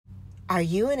Are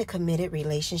you in a committed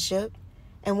relationship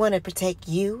and want to protect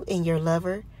you and your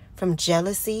lover from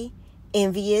jealousy,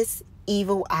 envious,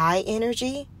 evil eye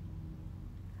energy?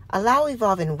 Allow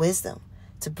Evolving Wisdom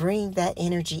to bring that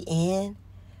energy in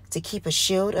to keep a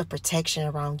shield of protection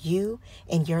around you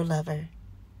and your lover.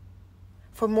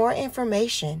 For more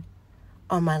information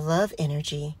on my love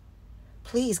energy,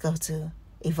 please go to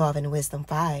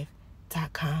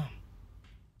evolvingwisdom5.com.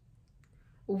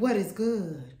 What is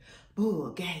good? Bull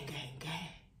gang, gang, gang.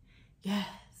 Yes,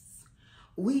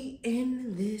 we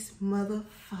in this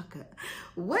motherfucker.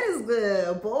 What is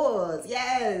good, boys?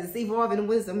 Yes, Evolving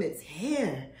Wisdom is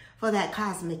here for that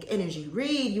cosmic energy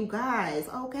read, you guys,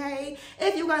 okay?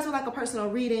 If you guys would like a personal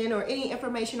reading or any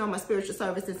information on my spiritual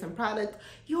services and product,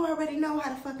 you already know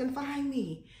how to fucking find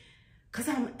me. Because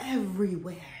I'm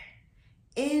everywhere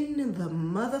in the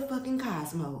motherfucking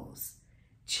cosmos,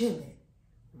 chilling,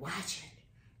 watching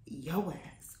your ass.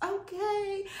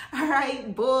 Okay. All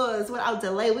right, boys, without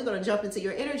delay, we're going to jump into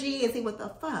your energy and see what the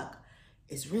fuck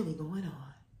is really going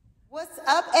on. What's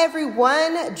up,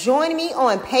 everyone? Join me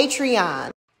on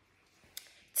Patreon.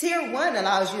 Tier 1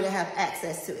 allows you to have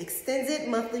access to extended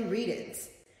monthly readings,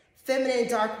 feminine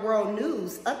dark world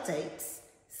news updates,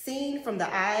 seen from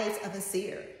the eyes of a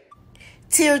seer.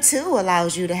 Tier 2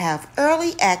 allows you to have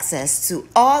early access to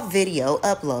all video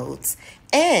uploads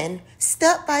and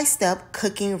step-by-step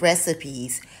cooking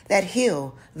recipes that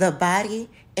heal the body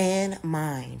and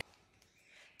mind.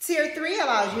 Tier 3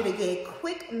 allows you to get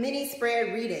quick mini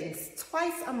spread readings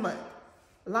twice a month,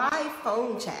 live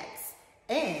phone chats,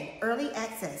 and early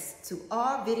access to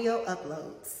all video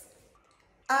uploads.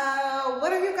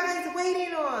 What are you guys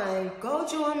waiting on? Go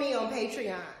join me on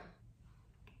Patreon.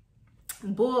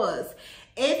 Boys,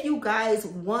 if you guys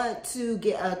want to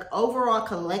get an overall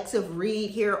collective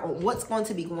read here on what's going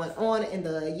to be going on in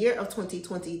the year of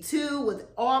 2022 with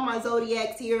all my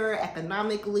zodiacs here,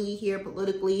 economically here,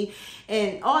 politically,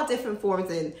 and all different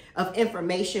forms of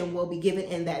information will be given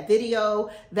in that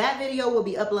video. That video will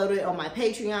be uploaded on my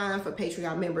Patreon for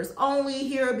Patreon members only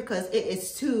here because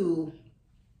it's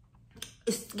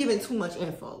giving too much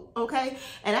info, okay?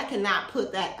 And I cannot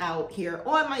put that out here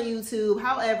on my YouTube.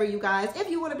 However, you guys, if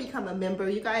you want to become a member,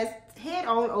 you guys head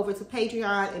on over to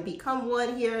Patreon and become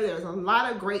one here. There's a lot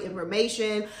of great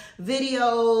information,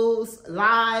 videos,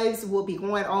 lives will be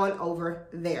going on over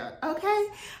there, okay?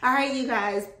 All right, you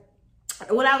guys.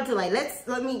 Without delay,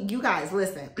 you guys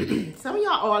listen. Some of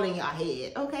y'all all in your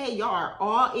head, okay? Y'all are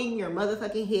all in your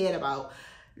motherfucking head about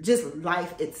just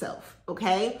life itself,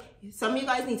 okay? Some of you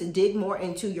guys need to dig more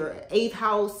into your 8th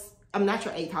house. I'm not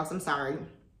your 8th house, I'm sorry.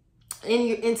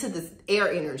 Into this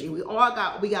air energy. We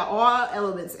got all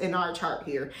elements in our chart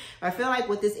here. I feel like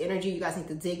with this energy, you guys need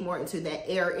to dig more into that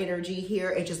air energy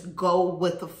here and just go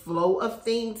with the flow of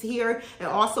things here and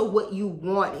also what you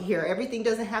want here. Everything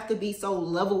doesn't have to be so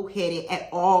level-headed at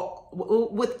all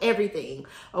with everything,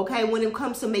 okay? When it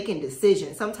comes to making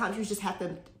decisions, sometimes you just have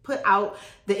to put out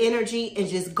the energy and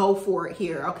just go for it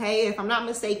here, okay? If I'm not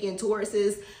mistaken,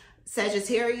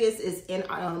 Sagittarius is in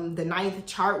the 9th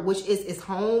chart, which is its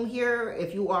home here.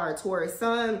 If you are a Taurus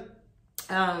sun,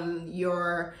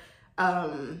 your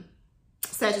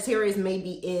Sagittarius may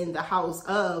be in the house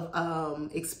of,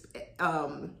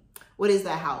 what is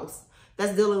that house?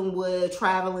 That's dealing with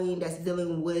traveling, that's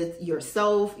dealing with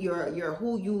yourself, your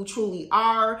who you truly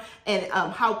are, and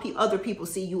how other people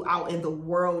see you out in the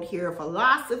world here.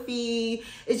 Philosophy,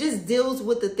 it just deals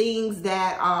with the things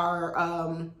that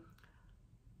are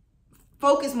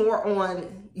focus more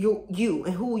on you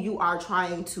and who you are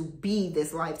trying to be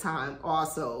this lifetime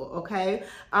also, okay?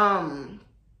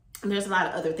 There's a lot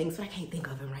of other things, but I can't think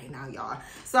of them right now, y'all.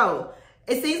 So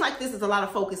it seems like this is a lot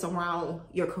of focus around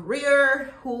your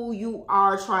career,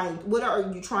 what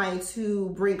are you trying to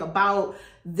bring about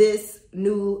this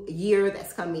new year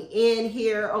that's coming in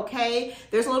here, okay?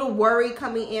 There's a little worry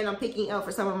coming in. I'm picking up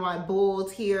for some of my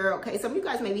bulls here, okay? Some of you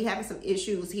guys may be having some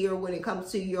issues here when it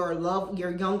comes to your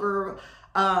younger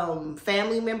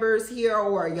family members here,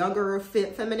 or a younger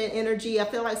feminine energy. I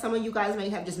feel like some of you guys may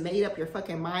have just made up your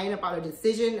fucking mind about a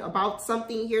decision about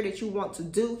something here that you want to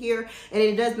do here, and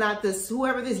it does not,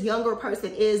 whoever this younger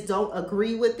person is don't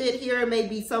agree with it here. It may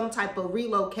be some type of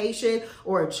relocation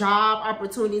or a job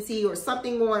opportunity or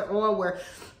something going on where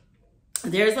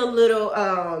there's a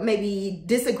little maybe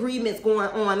disagreements going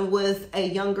on with a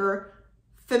younger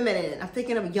feminine. I'm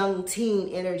thinking of young teen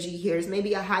energy here. It's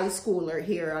maybe a high schooler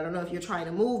here. I don't know if you're trying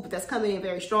to move, but that's coming in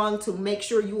very strong to make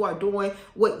sure you are doing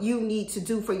what you need to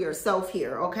do for yourself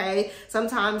here, okay?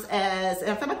 Sometimes I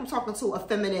feel like I'm talking to a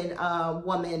feminine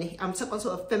woman. I'm talking to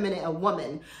a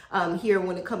woman here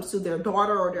when it comes to their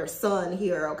daughter or their son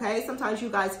here, okay? Sometimes you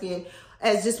guys can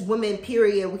as just women,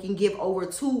 period, we can give over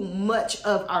too much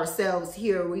of ourselves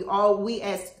here. We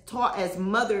as taught as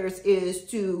mothers is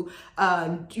to,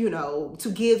 you know, to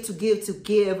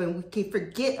give, and we can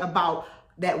forget about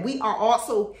that we are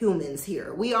also humans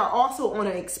here. We are also on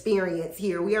an experience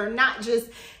here. We are not just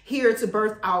here to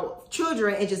birth out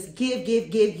children and just give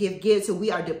till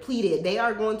we are depleted. They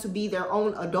are going to be their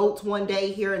own adults one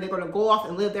day here, and they're going to go off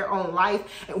and live their own life.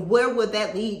 And where would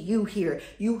that lead you here?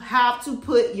 You have to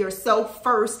put yourself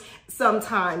first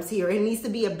sometimes here. It needs to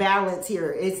be a balance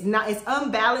here. It's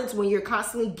unbalanced when you're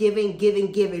constantly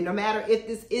giving, no matter if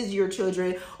this is your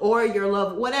children or your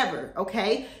love, whatever,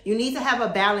 okay? You need to have a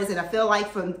balance, and I feel like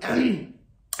from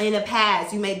in the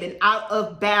past, you may have been out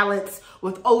of balance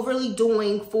with overly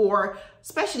doing for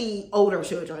especially older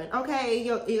children, okay?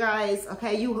 You guys,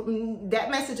 okay?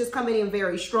 That message is coming in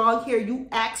very strong here. You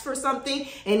ask for something,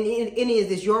 and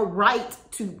it's your right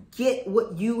to get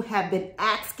what you have been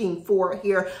asking for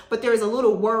here. But there's a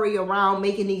little worry around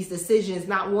making these decisions,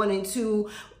 not wanting to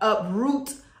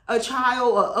uproot a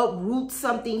child or uproot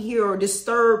something here or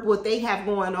disturb what they have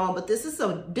going on. But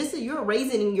you're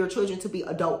raising your children to be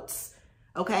adults.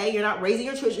 Okay, you're not raising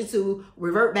your children to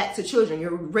revert back to children.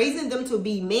 You're raising them to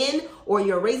be men, or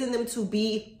you're raising them to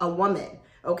be a woman.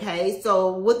 Okay,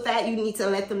 so with that, you need to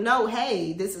let them know,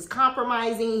 hey, this is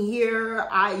compromising here.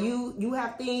 You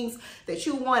have things that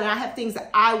you want, and I have things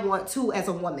that I want too as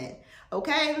a woman.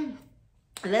 Okay,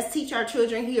 let's teach our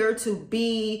children here to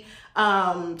be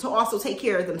to also take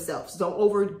care of themselves. Don't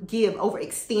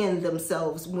overextend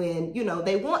themselves when, you know,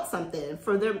 they want something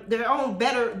for their own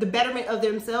the betterment of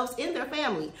themselves and their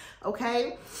family.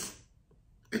 Okay.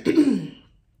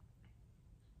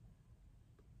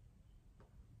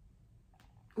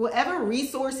 Whatever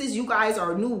resources you guys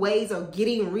are, new ways of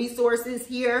getting resources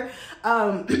here.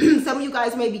 Some of you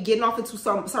guys may be getting off into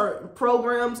some certain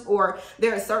programs, or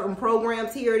there are certain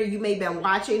programs here that you may have been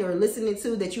watching or listening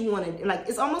to that you want to, like,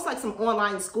 it's almost like some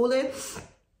online schooling.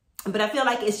 But I feel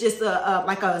like it's just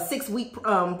like a 6-week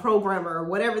program or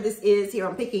whatever this is here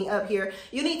I'm picking up here.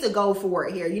 You need to go for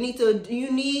it here. You need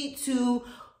to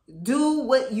do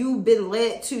what you've been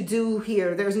led to do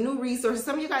here. There's new resources.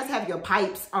 Some of you guys have your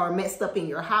pipes are messed up in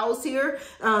your house here.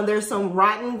 There's some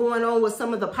rotting going on with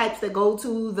some of the pipes that go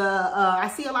to the, I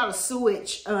see a lot of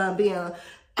sewage being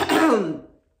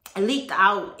leaked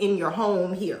out in your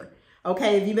home here.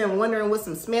 Okay, if you've been wondering what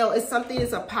some smell is,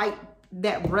 it's a pipe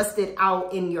that rusted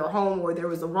out in your home, or there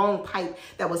was a wrong pipe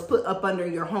that was put up under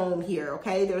your home here.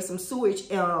 Okay, there's some sewage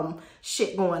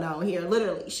shit going on here,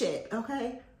 literally shit.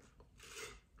 Okay.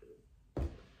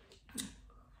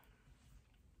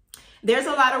 There's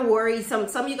a lot of worry. Some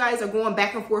of you guys are going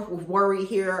back and forth with worry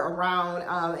here around,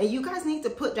 and you guys need to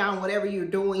put down whatever you're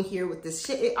doing here with this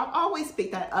shit. I always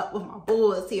pick that up with my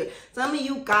boys here. Some of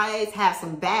you guys have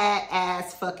some bad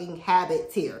ass fucking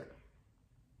habits here.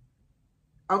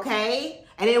 Okay?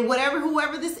 And then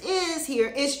whoever this is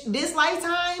here, this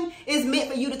lifetime is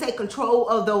meant for you to take control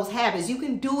of those habits. You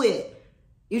can do it.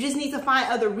 You just need to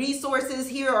find other resources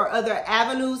here or other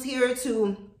avenues here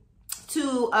to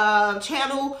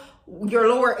channel your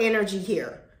lower energy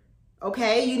here.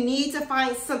 Okay, you need to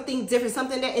find something different,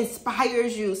 something that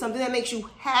inspires you, something that makes you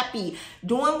happy.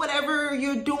 Doing whatever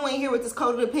you're doing here with this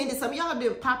codependent. Some of y'all have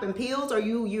been popping pills, or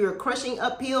you're crushing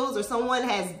up pills, or someone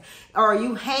has, or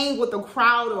you hang with a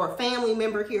crowd or a family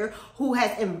member here who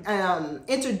has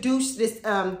introduced this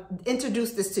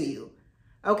to you.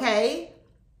 Okay.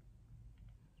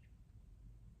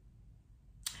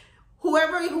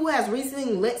 Who has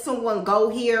recently let someone go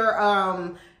here,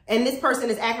 and this person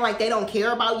is acting like they don't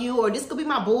care about you, or this could be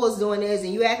my boys doing this,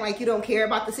 and you act like you don't care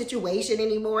about the situation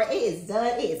anymore. It is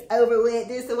done. It is over with,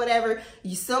 this or whatever.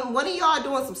 One of y'all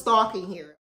doing some stalking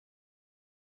here.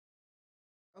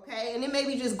 Okay, and it may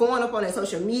be just going up on their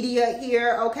social media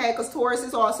here, okay, because Taurus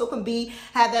is also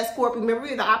have that Scorpio. Remember,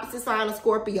 you're the opposite sign of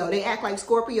Scorpio. They act like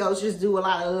Scorpios just do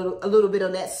a little bit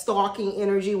of that stalking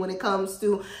energy when it comes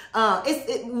to,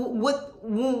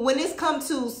 when it's come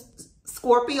to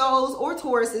Scorpios or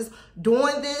Tauruses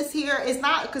doing this here,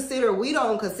 we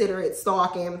don't consider it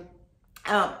stalking.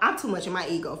 I'm too much in my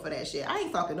ego for that shit. I ain't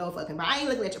stalking no fucking body. I ain't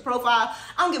looking at your profile.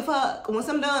 I don't give a fuck. Once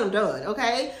I'm done,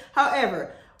 okay?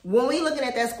 However, when we looking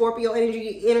at that Scorpio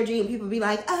energy and people be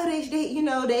like,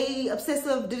 oh, they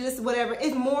obsessive, this, whatever.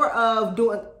 It's more of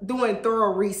doing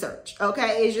thorough research,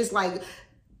 okay? It's just like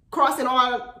crossing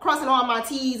all my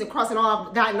T's and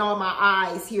dotting all my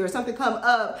I's here. Something come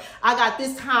up, I got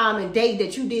this time and date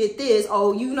that you did this.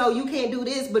 Oh, you know, you can't do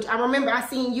this, but I remember I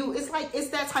seen you. It's like, it's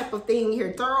that type of thing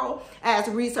here. Thorough as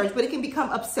research, but it can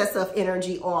become obsessive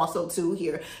energy also too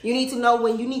here. You need to know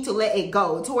when you need to let it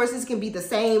go. Tauruses can be the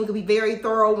same. It can be very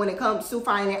thorough when it comes to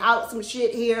finding out some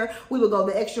shit here. We will go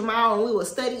the extra mile and we will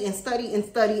study and study and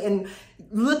study and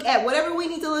look at whatever we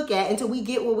need to look at until we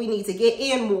get what we need to get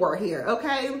and more here,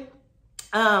 okay?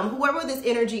 Whoever this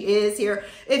energy is here,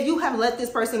 if you have let this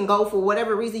person go for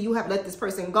whatever reason, you have let this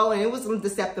person go, and it was some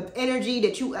deceptive energy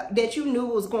that you knew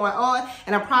was going on,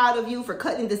 and I'm proud of you for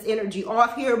cutting this energy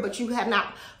off here, but you have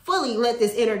not fully let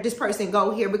this person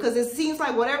go here, because it seems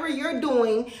like whatever you're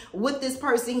doing with this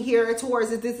person here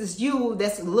towards it, this is you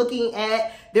that's looking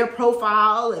at their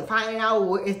profile and finding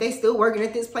out if they still working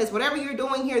at this place. Whatever you're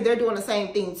doing here, they're doing the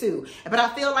same thing too. But I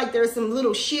feel like there's some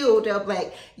little shield of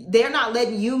like, they're not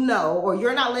letting you know, or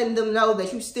you're not letting them know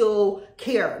that you still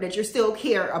care, that you still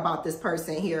care about this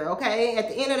person here, okay? At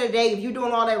the end of the day, if you're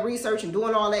doing all that research and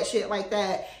doing all that shit like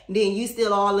that, then you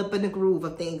still all up in the groove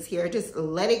of things here. Just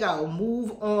let it go.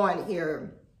 Move on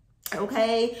here.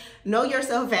 Okay, know your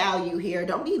self-value here.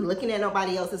 Don't be looking at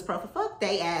nobody else's profile. Fuck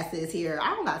they asses here.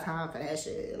 I don't got time for that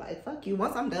shit. Like, fuck you.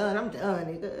 Once I'm done,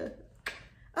 nigga.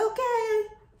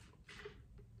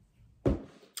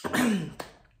 Okay.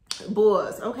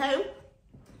 Boys, okay?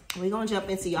 We're going to jump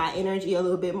into your energy a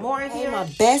little bit more here. My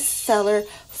bestseller,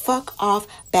 Fuck Off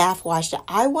Bath Wash.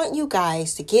 I want you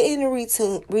guys to get in a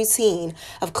routine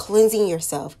of cleansing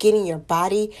yourself, getting your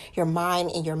body, your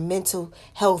mind, and your mental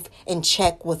health in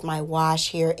check with my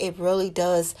wash here. It really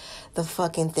does the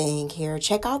fucking thing here.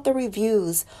 Check out the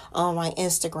reviews on my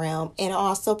Instagram, and I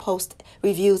also post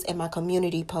reviews in my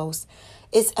community posts.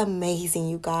 It's amazing,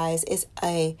 you guys. It's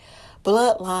a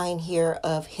bloodline here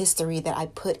of history that I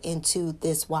put into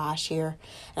this wash here,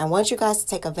 and I want you guys to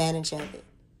take advantage of it.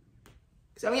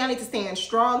 So y'all need to stand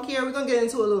strong here. We're gonna get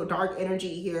into a little dark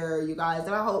energy here, you guys,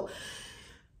 and I hope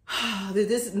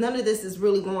that none of this is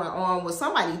really going on with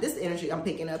somebody. This energy I'm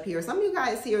picking up here, some of you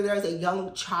guys here, there's a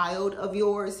young child of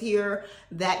yours here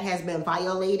that has been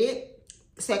violated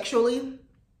sexually.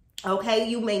 Okay,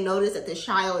 you may notice that this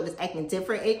child is acting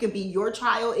different. It could be your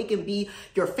child. It can be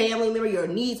your family member, your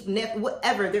niece, nephew,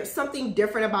 whatever. There's something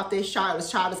different about this child. This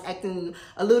child is acting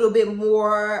a little bit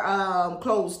more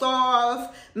closed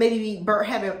off, maybe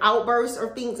having outbursts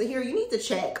or things here. You need to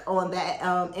check on that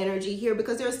energy here,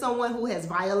 because there's someone who has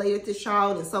violated this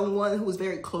child, and someone who is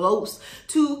very close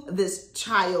to this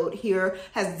child here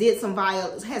has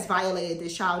violated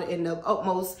this child in the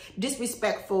utmost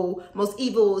disrespectful, most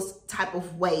evil type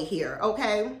of way here,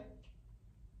 okay?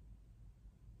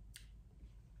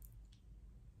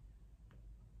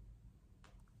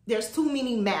 There's too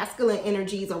many masculine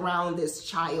energies around this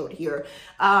child here,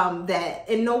 and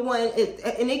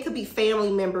it could be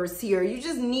family members here. You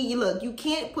just need, look, you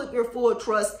can't put your full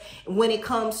trust when it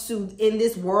comes to, in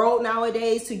this world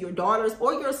nowadays, to your daughters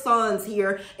or your sons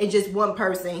here, and just one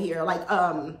person here. Like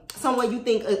someone you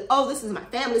think, oh, this is my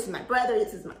family, this is my brother,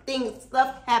 this is my thing,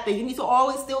 stuff happen. You need to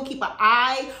always still keep an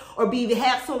eye, or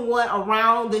have someone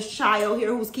around this child here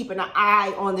who's keeping an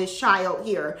eye on this child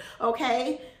here,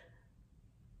 okay?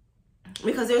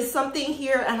 Because there's something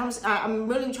here, and I'm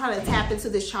really trying to tap into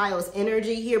this child's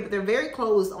energy here, but they're very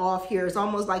closed off here. It's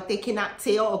almost like they cannot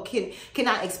tell or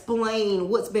cannot explain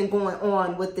what's been going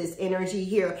on with this energy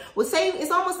here. It's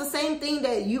almost the same thing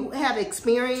that you have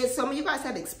experienced. Some of you guys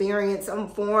have experienced some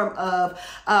form of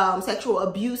sexual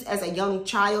abuse as a young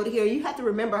child here. You have to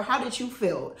remember, how did you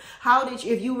feel?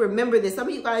 If you remember this, some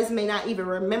of you guys may not even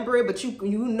remember it, but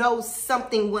you know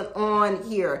something went on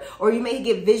here, or you may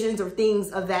get visions or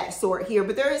things of that sort here.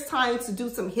 But there is time to do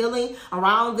some healing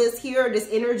around this here, this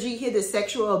energy here, this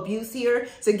sexual abuse here,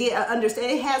 to get an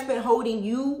understanding. It has been holding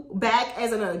you back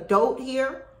as an adult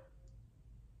here.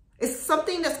 It's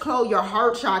something that's closed, your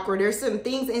heart chakra. There's some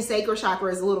things in sacral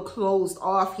chakra is a little closed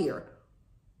off here.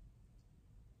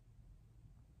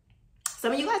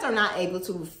 Some of you guys are not able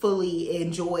to fully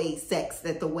enjoy sex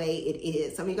the way it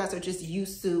is. Some of you guys are just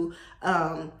used to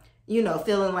you know,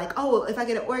 feeling like, oh, if I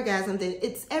get an orgasm, then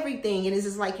it's everything. And it's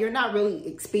just like, you're not really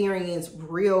experiencing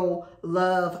real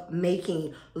love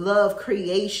making, love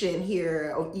creation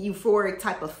here, or euphoric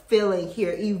type of feeling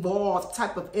here, evolved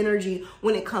type of energy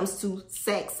when it comes to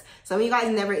sex. Some of you guys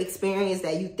never experienced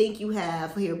that. You think you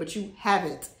have here, but you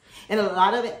haven't. And a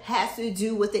lot of it has to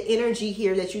do with the energy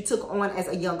here that you took on as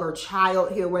a younger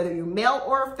child here, whether you're male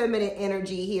or feminine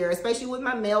energy here, especially with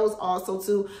my males also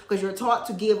too, because you're taught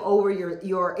to give over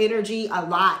your energy a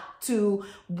lot to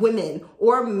women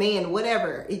or men,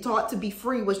 whatever. You're taught to be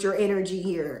free with your energy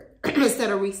here.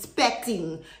 instead of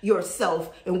respecting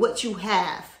yourself and what you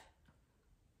have.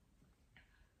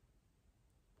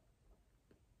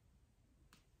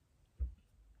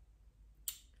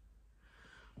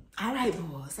 All right,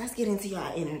 boys, let's get into your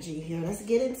energy here. Let's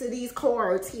get into these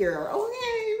cards here.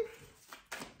 Okay.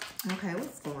 Okay,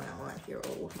 what's going on here?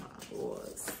 Oh, my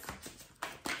boys.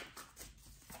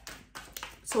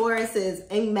 Taurus says,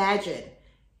 imagine.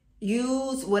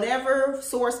 Use whatever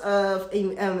source of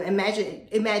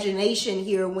imagination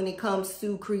here when it comes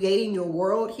to creating your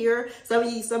world here.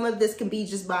 Some of this can be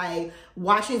just by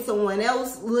watching someone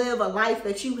else live a life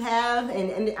that you have.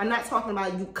 And I'm not talking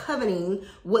about you coveting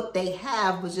what they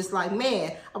have, but just like,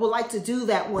 man, I would like to do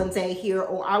that one day here,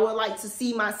 or I would like to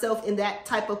see myself in that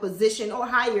type of position or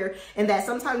higher. And that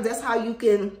sometimes that's how you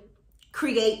can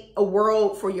create a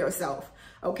world for yourself.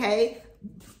 Okay.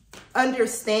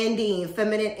 Understanding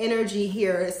feminine energy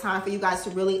here. It's time for you guys to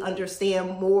really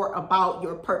understand more about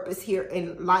your purpose here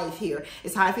in life here.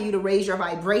 It's time for you to raise your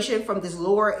vibration from this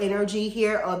lower energy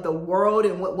here of the world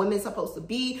and what women's supposed to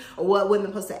be, or what women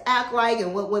supposed to act like,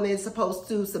 and what women supposed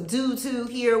to subdue to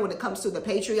here when it comes to the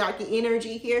patriarchy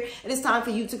energy here. And it's time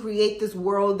for you to create this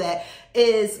world that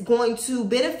is going to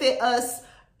benefit us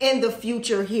in the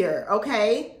future here.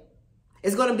 Okay.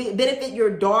 It's going to benefit your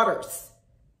daughters.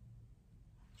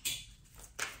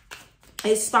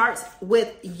 It starts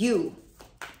with you.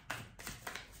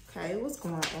 Okay, what's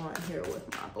going on here with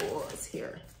my boys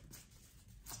here?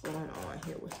 What's going on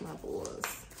here with my boys?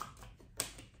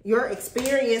 Your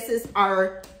experiences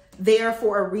are there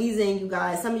for a reason, you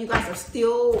guys. Some of you guys are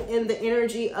still in the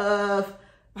energy of,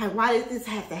 like, why did this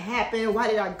have to happen? Why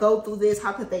did I go through this?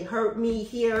 How could they hurt me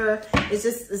here?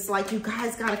 It's like you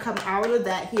guys got to come out of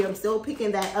that here. I'm still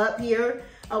picking that up here.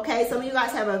 Okay, some of you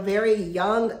guys have a very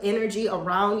young energy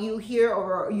around you here,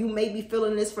 or you may be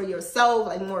feeling this for yourself,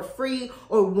 like more free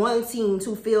or wanting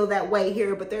to feel that way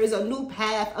here. But there is a new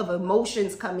path of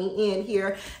emotions coming in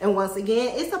here. And once again,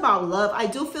 it's about love. I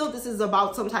do feel this is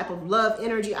about some type of love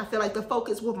energy. I feel like the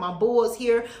focus with my boys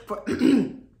here for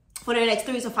for the next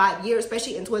 3 to 5 years,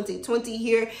 especially in 2020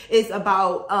 here, is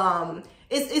about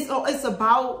it's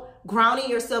about grounding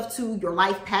yourself to your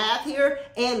life path here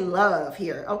and love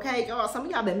here. Okay, y'all, some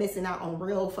of y'all been missing out on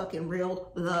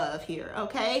real love here.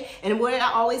 Okay, and what did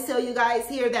I always tell you guys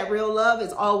here? That real love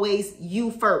is always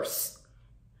you first.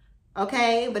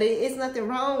 Okay, but it's nothing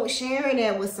wrong with sharing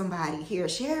that with somebody here.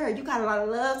 Share it. You got a lot of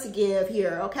love to give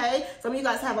here. Okay, some of you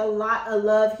guys have a lot of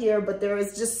love here, but there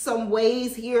is just some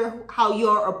ways here how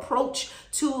your approach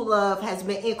to love has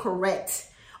been incorrect,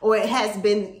 or it has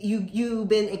been, you've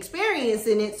been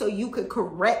experiencing it, so you could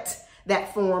correct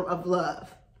that form of love,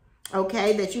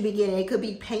 okay, that you begin. It could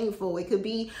be painful. It could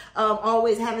be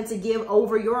always having to give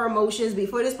over your emotions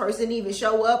before this person even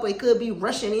show up. It could be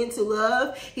rushing into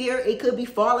love here. It could be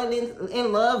falling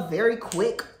in love very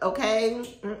quick, okay?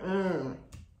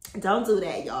 Don't do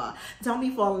that, y'all. Don't be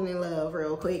falling in love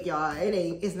real quick, y'all.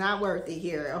 It's not worth it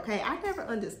here, okay? I never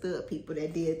understood people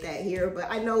that did that here,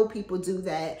 but I know people do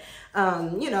that.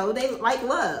 You know, they like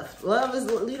love. Love is,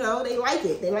 you know, they like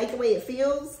it. They like the way it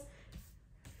feels.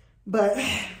 But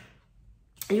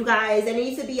you guys, there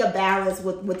needs to be a balance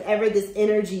with whatever this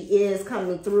energy is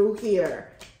coming through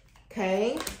here,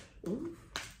 okay? Ooh.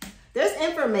 There's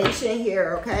information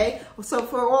here, okay? So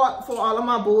for all of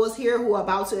my bulls here who are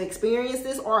about to experience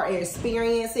this or are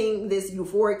experiencing this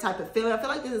euphoric type of feeling, I feel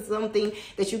like this is something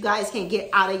that you guys can get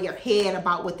out of your head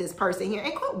about with this person here.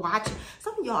 And quit watching.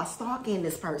 Some of y'all are stalking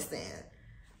this person.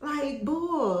 Like,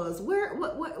 bulls,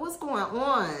 what's going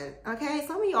on? Okay,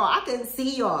 some of y'all, I can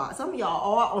see y'all. Some of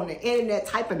y'all are on the internet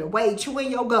typing away, chewing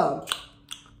your gum.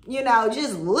 You know,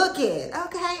 just looking,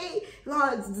 okay?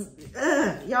 Y'all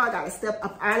gotta step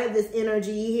up out of this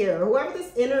energy here. Whoever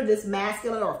this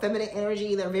masculine or feminine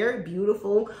energy, they're very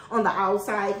beautiful on the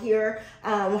outside here.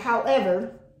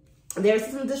 However, there's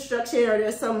some destruction or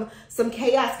there's some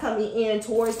chaos coming in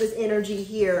towards this energy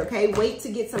here, okay? Wait to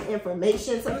get some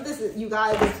information. Some of this, you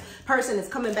guys, this person is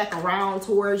coming back around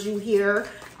towards you here,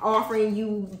 offering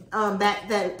you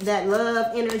that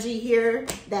love energy here,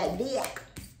 that dick.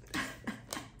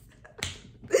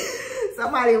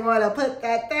 Somebody want to put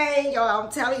that thing, y'all.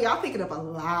 I'm telling you, y'all picking up a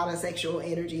lot of sexual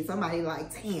energy. Somebody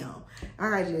like, damn, all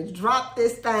right, you drop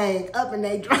this thing up and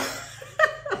they drop.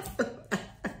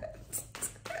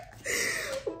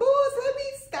 Boys, let me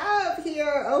stop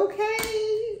here,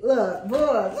 okay? Look,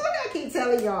 boys, look, I keep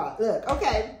telling y'all. Look,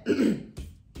 okay.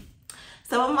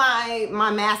 some of my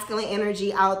masculine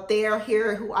energy out there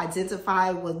here who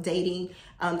identify with dating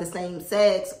the same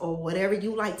sex or whatever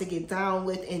you like to get down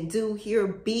with and do here,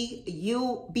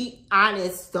 be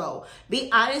honest though. Be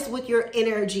honest with your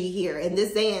energy here. In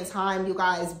this day and time, you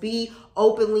guys, be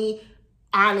openly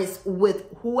honest with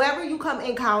whoever you come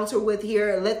encounter with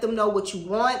here. Let them know what you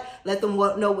want. Let them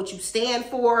know what you stand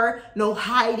for. No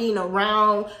hiding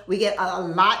around. We get a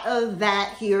lot of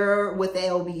that here with the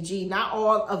LBG. Not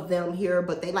all of them here,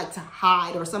 but they like to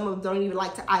hide, or some of them don't even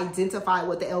like to identify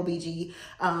with the LBG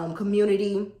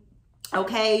community.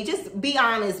 Okay, just be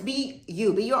honest, be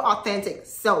you, be your authentic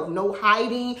self. No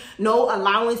hiding, no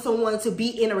allowing someone to be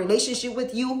in a relationship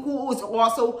with you who is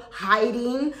also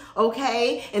hiding,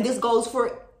 okay? And this goes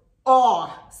for all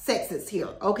sexes here,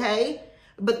 okay?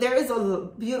 But there is a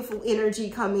beautiful energy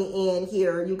coming in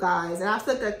here, you guys. And I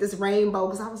looked at this rainbow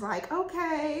because I was like,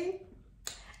 okay.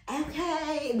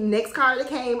 Next card that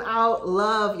came out,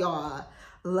 love, y'all.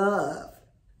 Love,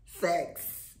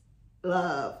 sex,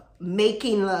 love.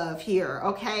 Making love here,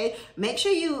 okay? Make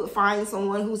sure you find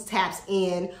someone who taps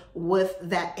in with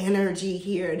that energy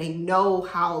here. They know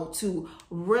how to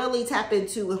really tap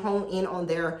into, hone in on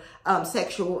their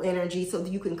sexual energy so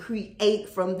that you can create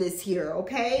from this here,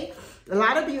 okay? A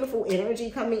lot of beautiful energy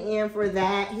coming in for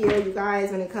that here, you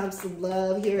guys, when it comes to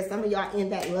love here. Some of y'all in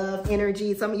that love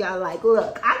energy. Some of y'all like,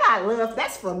 look, I got love.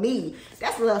 That's for me.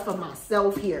 That's love for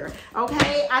myself here,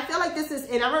 okay? I feel like this is,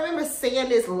 and I remember saying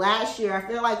this last year, I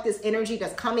feel like this energy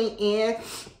that's coming in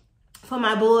for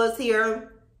my bulls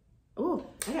here. Ooh,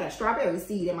 I got a strawberry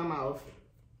seed in my mouth.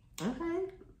 Okay.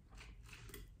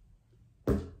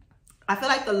 I feel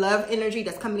like the love energy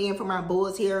that's coming in for my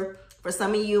bulls here, for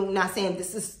some of you, not saying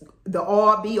this is the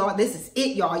all be all, this is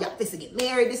it, y'all. Y'all this to get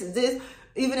married, this is this.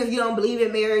 Even if you don't believe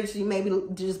in marriage, you maybe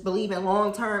just believe in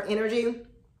long-term energy.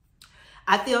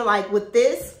 I feel like with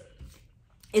this,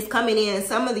 it's coming in,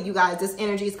 some of you guys, this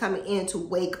energy is coming in to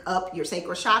wake up your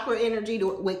sacral chakra energy,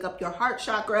 to wake up your heart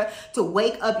chakra, to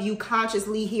wake up you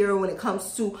consciously here when it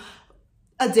comes to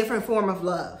a different form of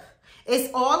love.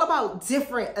 It's all about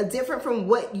different from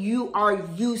what you are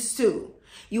used to.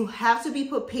 You have to be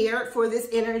prepared for this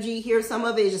energy here. Some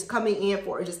of it is just coming in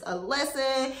for just a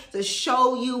lesson to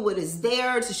show you what is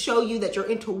there, to show you that your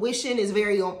intuition is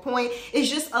very on point. It's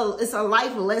just it's a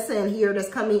life lesson here that's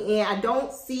coming in. I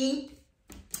don't see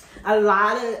a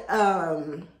lot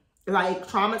of like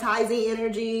traumatizing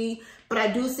energy, but I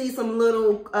do see some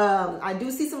little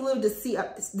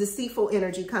deceitful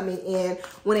energy coming in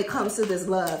when it comes to this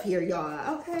love here,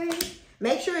 y'all. Okay.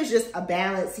 Make sure it's just a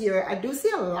balance here. I do see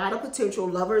a lot of potential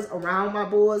lovers around my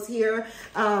boys here.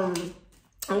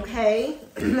 Okay,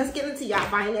 let's get into y'all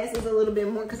finances a little bit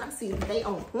more because I see they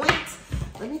on point.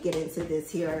 Let me get into this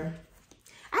here.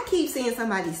 I keep seeing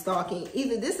somebody stalking.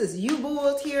 Either this is you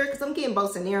boys here, because I'm getting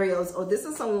both scenarios, or this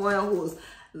is someone who's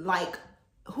like,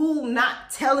 who not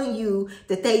telling you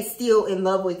that they still in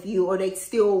love with you or they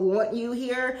still want you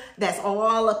here. That's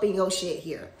all up in your shit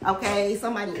here, okay?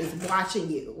 Somebody is watching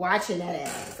you, watching that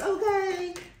ass,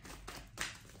 okay?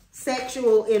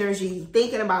 Sexual energy,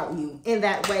 thinking about you in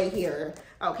that way here,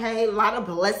 okay? A lot of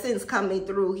blessings coming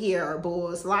through here,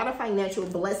 boys. A lot of financial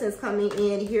blessings coming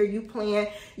in here. You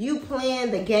playing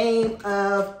the game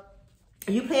of,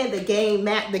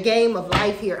 the game of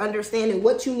life here, understanding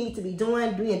what you need to be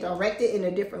doing, being directed in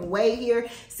a different way here,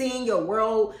 seeing your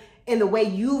world in the way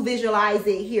you visualize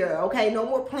it here, okay? No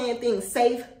more playing things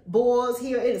safe, boys,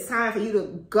 here. It is time for you to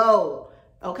go,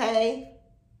 okay?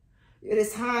 It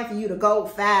is time for you to go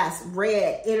fast.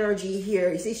 Red energy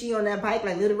here. You see she on that bike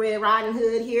like Little Red Riding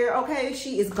Hood here. Okay,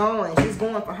 she is going. She's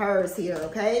going for hers here,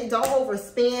 okay? Don't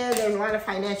overspend. There's a lot of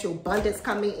financial abundance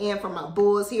coming in from my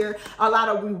bulls here. A lot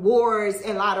of rewards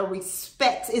and a lot of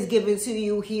respect is given to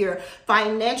you here.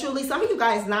 Financially, some of you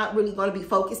guys not really going to be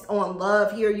focused on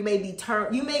love here. You may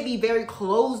be very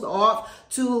closed off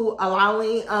to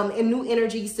allowing and new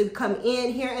energies to come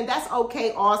in here, and that's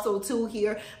okay also too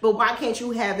here. But why can't you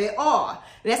have it all?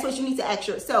 And that's what you need to ask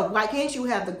yourself. Why can't you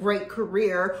have the great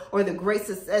career or the great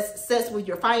success with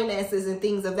your finances and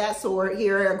things of that sort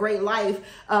here, a great life,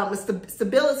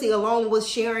 stability, along with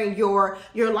sharing your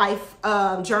life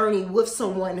journey with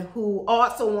someone who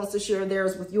also wants to share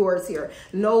theirs with yours here.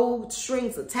 No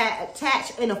strings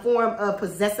attached in a form of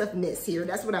possessiveness here.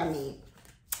 That's what I mean.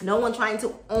 No one trying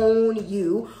to own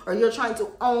you or you're trying to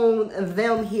own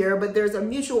them here, but there's a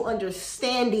mutual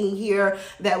understanding here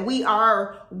that we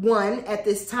are one at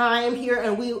this time here,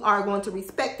 and we are going to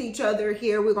respect each other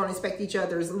here. We're going to respect each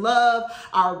other's love,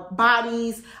 our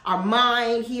bodies, our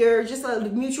mind here, just a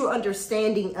mutual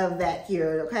understanding of that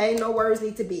here. Okay, no words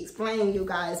need to be explained, you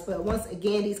guys, but once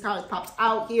again, these cards pops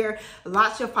out here.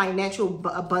 Lots of financial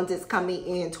abundance coming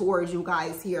in towards you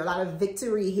guys here. A lot of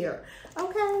victory here.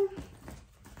 Okay.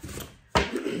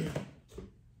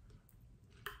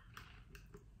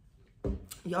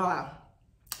 Y'all,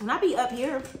 when I be up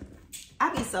here,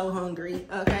 I be so hungry.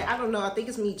 Okay, I don't know, I think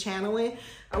it's me channeling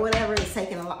or whatever. It's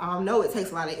taking a lot. I know it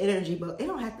takes a lot of energy, but it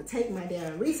don't have to take my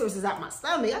damn resources out my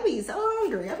stomach. I be so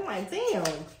hungry. I'm like, damn,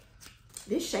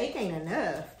 this shake ain't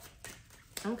enough.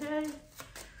 Okay,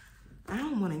 I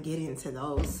don't want to get into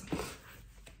those.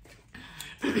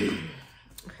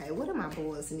 Okay, what do my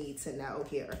boys need to know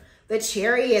here? The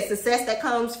Chariot, success that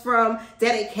comes from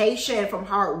dedication, from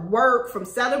hard work, from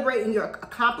celebrating your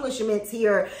accomplishments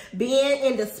here, being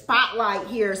in the spotlight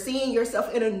here, seeing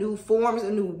yourself in a new form, a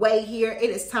new way here. It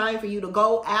is time for you to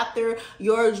go after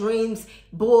your dreams,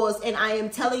 boys. And I am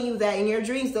telling you that in your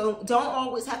dreams, don't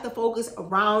always have to focus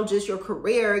around just your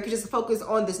career. You can just focus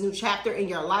on this new chapter in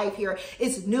your life here.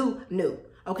 It's new.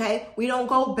 Okay, we don't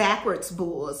go backwards,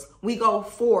 bulls. We go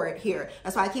forward here.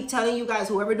 That's why I keep telling you guys,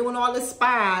 whoever doing all this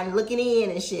spying, looking in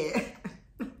and shit,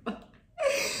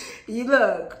 you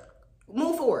look,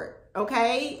 move forward.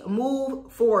 Okay,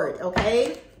 move forward.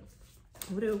 Okay,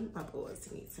 what do my boys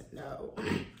need to know?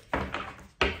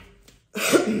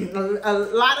 A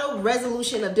lot of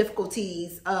resolution of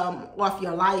difficulties off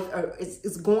your life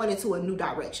is going into a new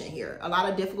direction here. A lot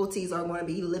of difficulties are going to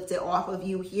be lifted off of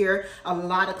you here. A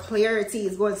lot of clarity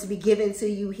is going to be given to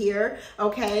you here.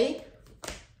 Okay.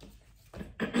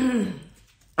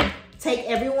 Take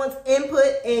everyone's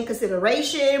input in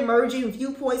consideration, merging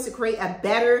viewpoints to create a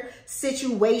better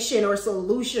situation or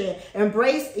solution.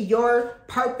 Embrace your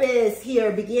purpose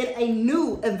here. Begin a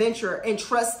new adventure and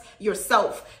trust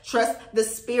yourself. Trust the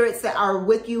spirits that are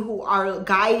with you, who are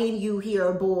guiding you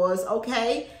here, boys.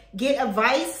 Okay? Get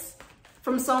advice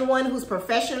from someone who's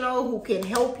professional, who can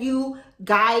help you,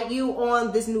 guide you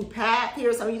on this new path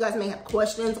here. Some of you guys may have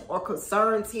questions or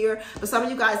concerns here, but some of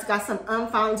you guys got some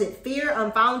unfounded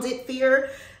fear,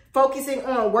 focusing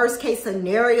on worst case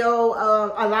scenario,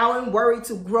 allowing worry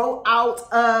to grow out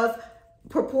of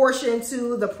proportion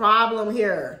to the problem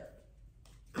here.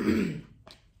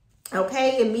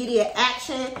 Okay, immediate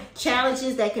action,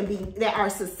 challenges that are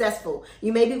successful.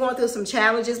 You may be going through some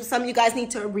challenges, but some of you guys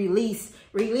need to release,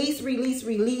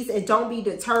 and don't be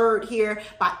deterred here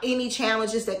by any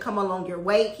challenges that come along your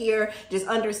way here. Just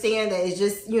understand that it's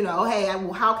just, you know, hey,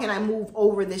 how can I move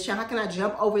over this? How can I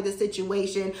jump over this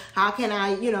situation? How can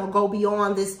I, you know, go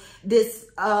beyond this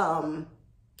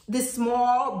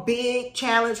small, big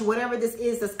challenge, whatever this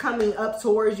is that's coming up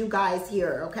towards you guys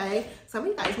here, okay? Some of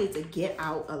you guys need to get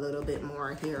out a little bit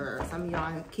more here. Some of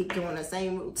y'all keep doing the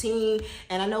same routine.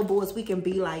 And I know, boys, we can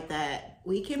be like that.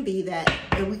 We can be that,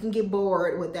 and we can get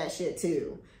bored with that shit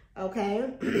too, okay?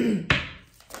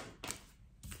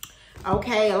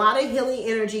 Okay, a lot of healing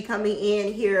energy coming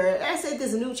in here. Like I said,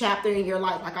 this new chapter in your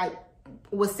life, like I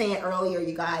was saying earlier,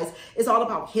 you guys, it's all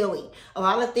about healing. A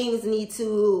lot of things need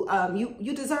to,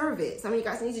 you deserve it. Some of you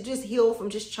guys need to just heal from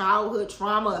just childhood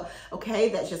trauma, okay,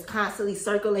 that's just constantly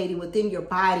circulating within your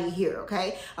body here,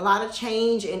 okay? A lot of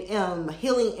change and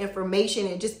healing information,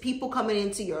 and just people coming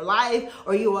into your life,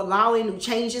 or you allowing new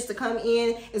changes to come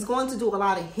in, is going to do a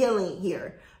lot of healing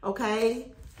here,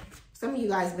 okay? Some of you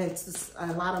guys been to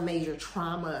a lot of major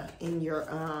trauma in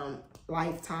your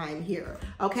lifetime here.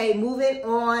 Okay,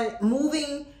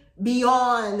 moving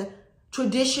beyond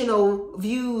traditional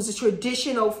views,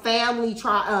 traditional family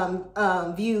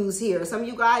views here. Some of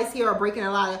you guys here are breaking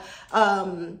a lot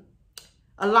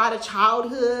of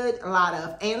childhood, a lot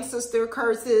of ancestor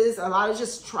curses, a lot of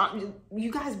just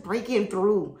you guys breaking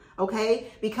through, okay?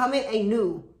 Becoming a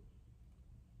new,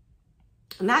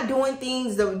 not doing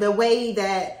things the way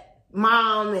that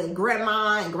mom and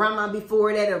grandma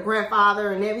before that, or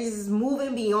grandfather, and everything's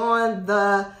moving beyond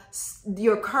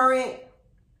your current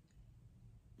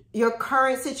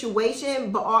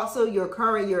situation, but also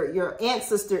your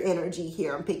ancestor energy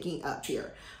here. I'm picking up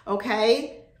here,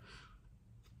 okay?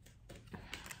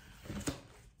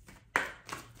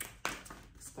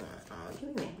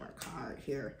 Give me one more card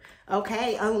here.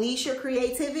 Okay, unleash your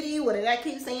creativity. What did I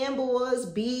keep saying, boys?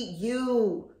 Be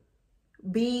you.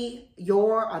 Be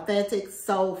your authentic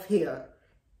self here.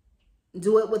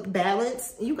 Do it with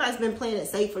balance. You guys been playing it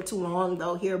safe for too long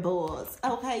though here, boys.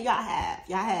 Okay, y'all have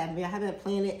been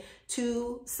playing it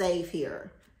too safe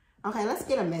here. Okay, let's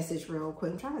get a message real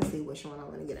quick. I'm trying to see which one I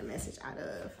want to get a message out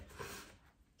of.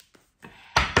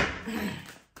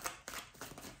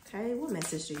 Okay, what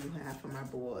message do you have for my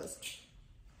boys?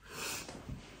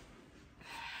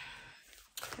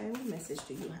 Okay, what message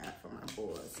do you have for my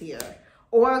boys here?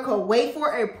 Oracle, wait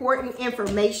for important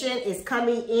information is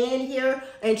coming in here,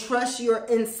 and trust your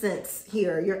instincts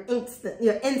here. Your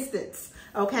instincts.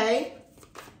 Okay.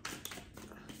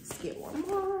 Let's get one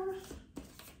more.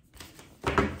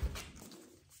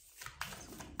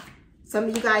 Some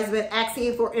of you guys have been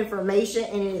asking for information,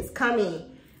 and it is coming.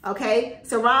 Okay,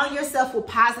 surround yourself with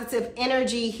positive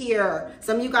energy here.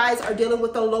 Some of you guys are dealing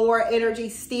with the lower energy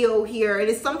still here.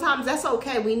 And sometimes that's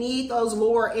okay. We need those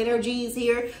lower energies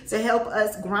here to help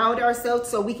us ground ourselves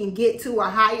so we can get to a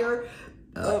higher,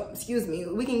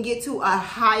 we can get to a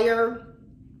higher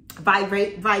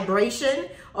vibration.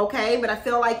 Okay, but I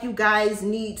feel like you guys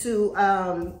need to,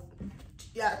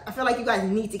 I feel like you guys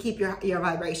need to keep your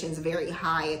vibrations very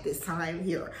high at this time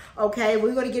here. Okay,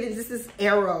 we're going to get into this is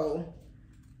arrow.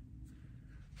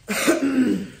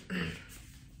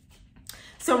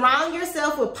 Surround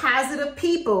yourself with positive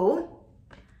people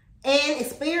and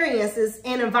experiences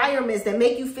and environments that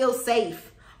make you feel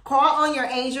safe. Call on your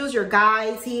angels, your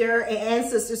guides here, and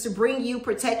ancestors to bring you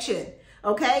protection.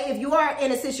 Okay, if you are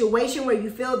in a situation where you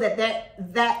feel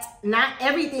that not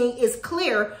everything is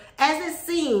clear as it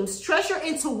seems, trust your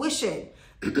intuition.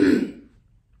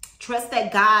 Trust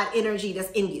that God energy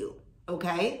that's in you.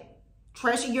 Okay,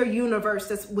 trust your universe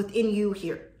that's within you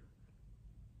here.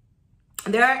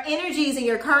 There are energies in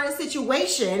your current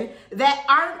situation that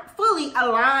aren't fully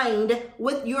aligned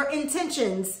with your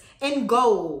intentions and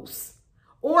goals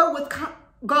or with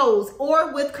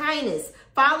kindness.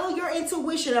 Follow your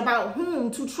intuition about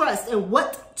whom to trust and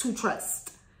what to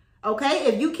trust. Okay?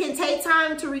 If you can take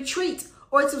time to retreat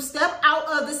or to step out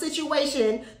of the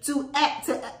situation to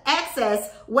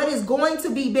access what is going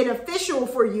to be beneficial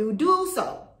for you, do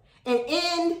so. And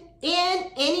in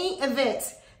any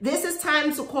event, this is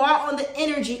time to call on the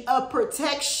energy of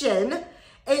protection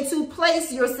and to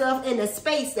place yourself in a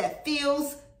space that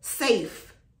feels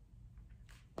safe.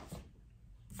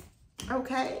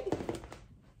 Okay.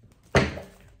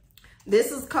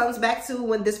 This comes back to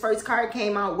when this first card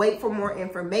came out. Wait for more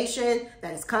information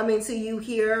that is coming to you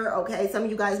here. Okay. Some of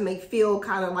you guys may feel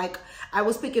kind of like I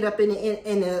was picking up in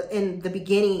the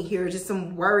beginning here, just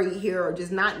some worry here, or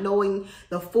just not knowing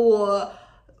the full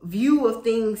view of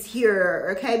things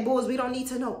here. Okay, boys, we don't need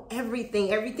to know everything.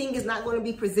 Everything is not going to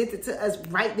be presented to us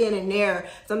right then and there.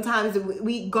 Sometimes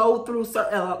we go through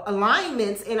certain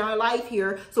alignments in our life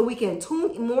here so we can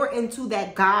tune more into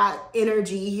that God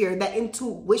energy here, that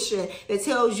intuition that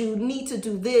tells you need to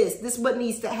do this is what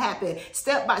needs to happen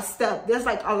step by step. There's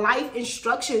like a life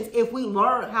instructions if we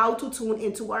learn how to tune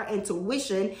into our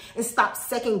intuition and stop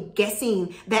second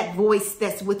guessing that voice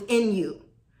that's within you.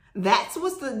 That's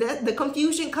what's the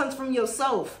confusion comes from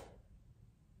yourself.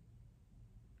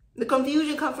 The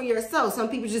confusion comes from yourself. Some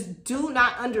people just do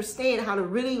not understand how to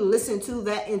really listen to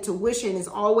that intuition. It's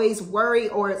always worry,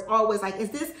 or it's always like,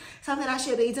 is this something I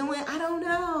should be doing? I don't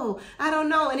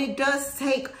know. And it does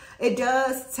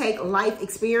take life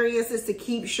experiences to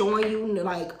keep showing you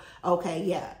like, okay,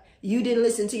 yeah, you didn't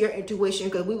listen to your intuition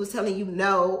because we was telling you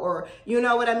no, or you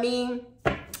know what I mean?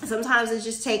 Sometimes it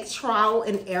just takes trial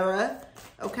and error.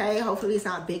 Okay, hopefully it's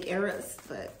not big errors,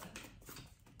 but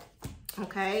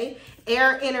okay.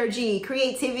 Air energy,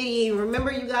 creativity.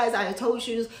 Remember, you guys, I told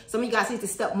you some of you guys need to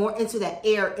step more into that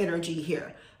air energy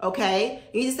here. Okay,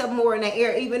 you need to step more in the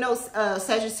air. Even though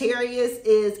Sagittarius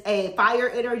is a fire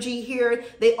energy here,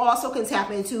 they also can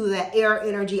tap into that air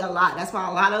energy a lot. That's why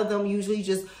a lot of them usually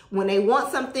just, when they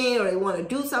want something or they want to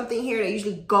do something here, they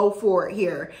usually go for it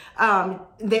here.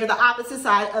 They're the opposite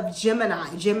side of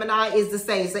Gemini. Gemini is the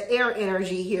same. It's the air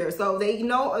energy here. So they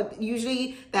know,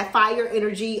 usually that fire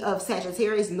energy of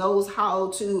Sagittarius knows how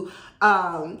to,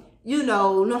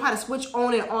 know how to switch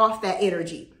on and off that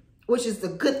energy, which is a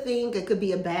good thing. It could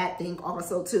be a bad thing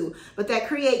also too. But that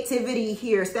creativity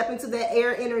here, step into that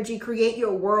air energy, create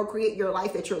your world, create your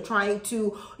life that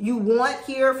you want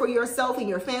here for yourself and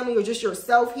your family, or just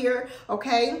yourself here,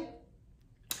 okay?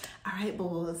 All right,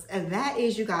 boys, and that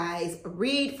is, you guys,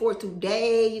 read for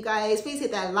today. You guys, please hit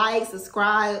that like,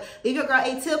 subscribe, leave your girl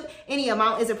a tip. Any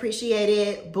amount is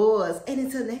appreciated, boys. And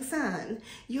until next time,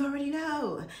 you already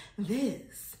know,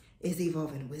 this is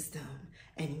Evolving Wisdom.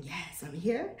 And yes, I'm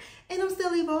here and I'm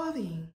still evolving.